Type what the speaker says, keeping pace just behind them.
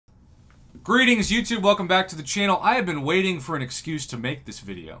Greetings YouTube, welcome back to the channel. I have been waiting for an excuse to make this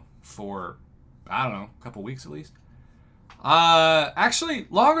video for, I don't know, a couple weeks at least. Actually,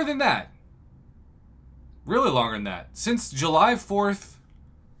 longer than that. Really longer than that. Since July 4th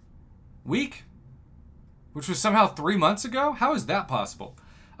week, which was somehow 3 months ago? How is that possible?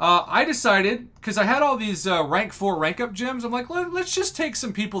 I decided, because I had all these rank 4 rank up gems, I'm like, let's just take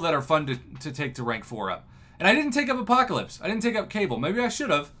some people that are fun to take to rank 4 up. And I didn't take up Apocalypse. I didn't take up Cable. Maybe I should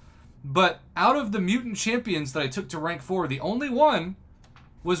have. But out of the mutant champions that I took to rank 4, the only one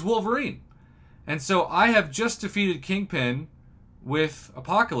was Wolverine. And so I have just defeated Kingpin with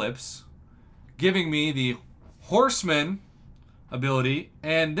Apocalypse, giving me the Horseman ability.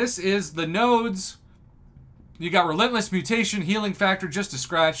 And this is the nodes. You got Relentless Mutation, Healing Factor, just a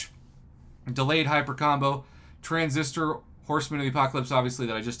scratch, Delayed Hyper Combo, Transistor, Horseman of the Apocalypse, obviously,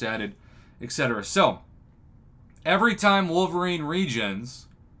 that I just added, etc. So, every time Wolverine regens,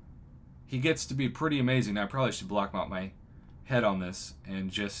 he gets to be pretty amazing. Now, I probably should block out my head on this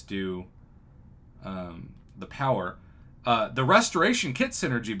and just do the power. The Restoration Kit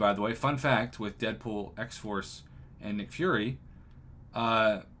synergy, by the way, fun fact, with Deadpool, X-Force, and Nick Fury,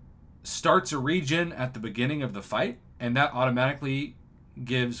 starts a regen at the beginning of the fight, and that automatically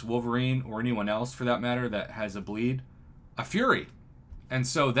gives Wolverine, or anyone else for that matter that has a bleed, a Fury. And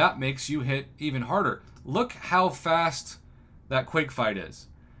so that makes you hit even harder. Look how fast that Quake fight is.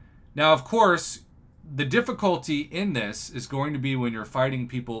 Now, of course, the difficulty in this is going to be when you're fighting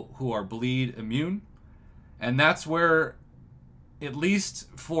people who are bleed immune. And that's where, at least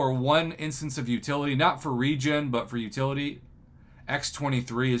for one instance of utility, not for regen, but for utility,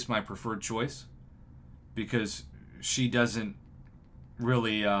 X-23 is my preferred choice. Because she doesn't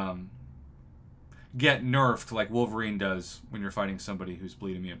really get nerfed like Wolverine does when you're fighting somebody who's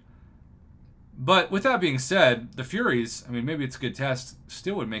bleed immune. But with that being said, the Furies, I mean, maybe it's a good test,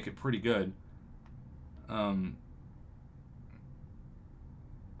 still would make it pretty good. I'm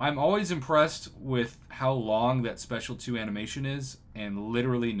always impressed with how long that Special 2 animation is, and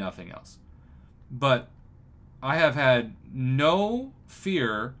literally nothing else. But I have had no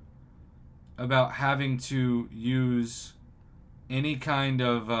fear about having to use any kind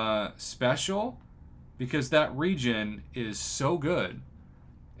of special, because that regen is so good.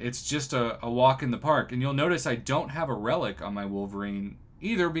 It's just a walk in the park. And you'll notice I don't have a relic on my Wolverine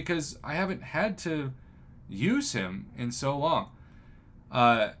either, because I haven't had to use him in so long.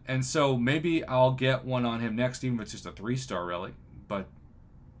 And so maybe I'll get one on him next, even if it's just a 3-star relic. But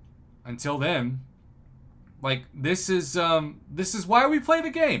until then, like, this is why we play the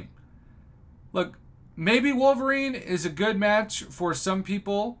game. Look, maybe Wolverine is a good match for some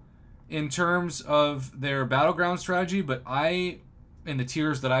people in terms of their battleground strategy, but in the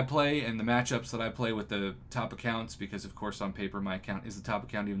tiers that I play and the matchups that I play with the top accounts, because of course on paper my account is the top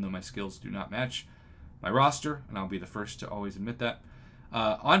account even though my skills do not match my roster, and I'll be the first to always admit that.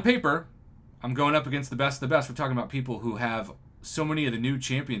 On paper, I'm going up against the best of the best. We're talking about people who have so many of the new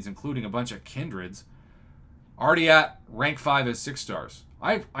champions, including a bunch of Kindreds, already at rank 5 as 6 stars.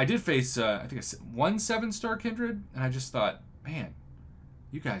 I did face, I think, one 7-star Kindred, and I just thought, man,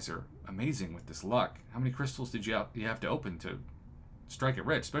 you guys are amazing with this luck. How many crystals did you have to open to strike it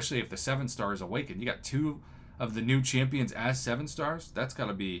rich, especially if the 7-star is awakened? You got 2 of the new champions as 7 stars. That's got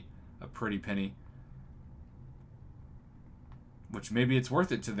to be a pretty penny. Which maybe it's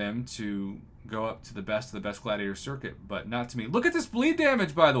worth it to them to go up to the best of the best gladiator circuit, but not to me. Look at this bleed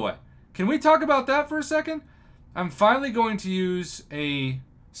damage, by the way. Can we talk about that for a second? I'm finally going to use a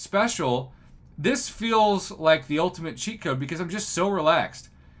special. This feels like the ultimate cheat code because I'm just so relaxed.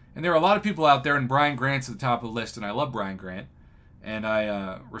 And there are a lot of people out there, and Brian Grant's at the top of the list, and I love Brian Grant. And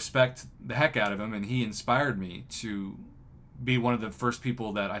I respect the heck out of him, and he inspired me to be one of the first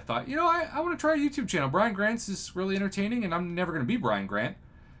people that I thought, you know, I want to try a YouTube channel. Brian Grant's is really entertaining, and I'm never going to be Brian Grant,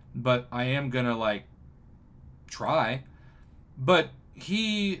 but I am going to, like, try. But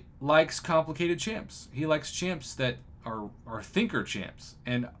he likes complicated champs. He likes champs that are thinker champs,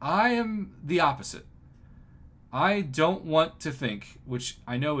 and I am the opposite. I don't want to think, which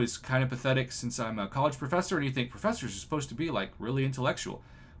I know is kind of pathetic since I'm a college professor and you think professors are supposed to be like really intellectual.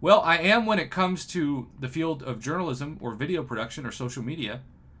 Well, I am when it comes to the field of journalism or video production or social media,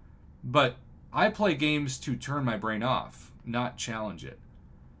 but I play games to turn my brain off, not challenge it.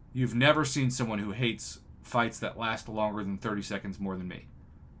 You've never seen someone who hates fights that last longer than 30 seconds more than me.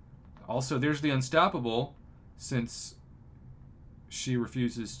 Also, there's the Unstoppable, since she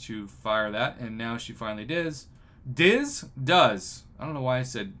refuses to fire that, and now she finally does. Does. I don't know why I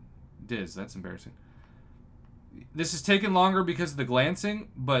said Diz. That's embarrassing. This has taken longer because of the glancing,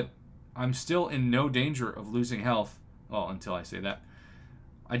 but I'm still in no danger of losing health. Well, until I say that.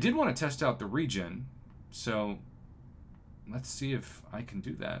 I did want to test out the regen, so let's see if I can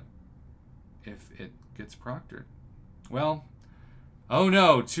do that. If it gets proctored. Well, oh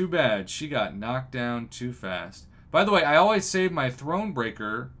no, too bad. She got knocked down too fast. By the way, I always save my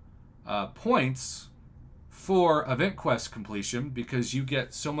Thronebreaker points for event quest completion because you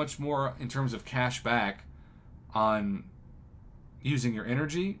get so much more in terms of cash back on using your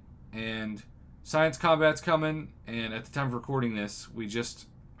energy. And Science Combat's coming, and at the time of recording this, we just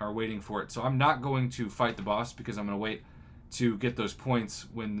are waiting for it. So I'm not going to fight the boss because I'm going to wait to get those points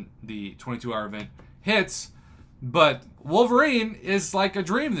when the 22-hour event hits. But Wolverine is like a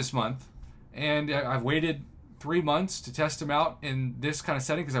dream this month, and I've waited 3 months to test him out in this kind of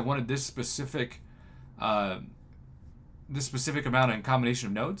setting because I wanted this specific amount and combination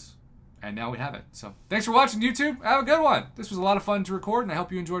of nodes, and now we have it. So thanks for watching, YouTube. Have a good one. This was a lot of fun to record, and I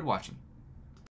hope you enjoyed watching.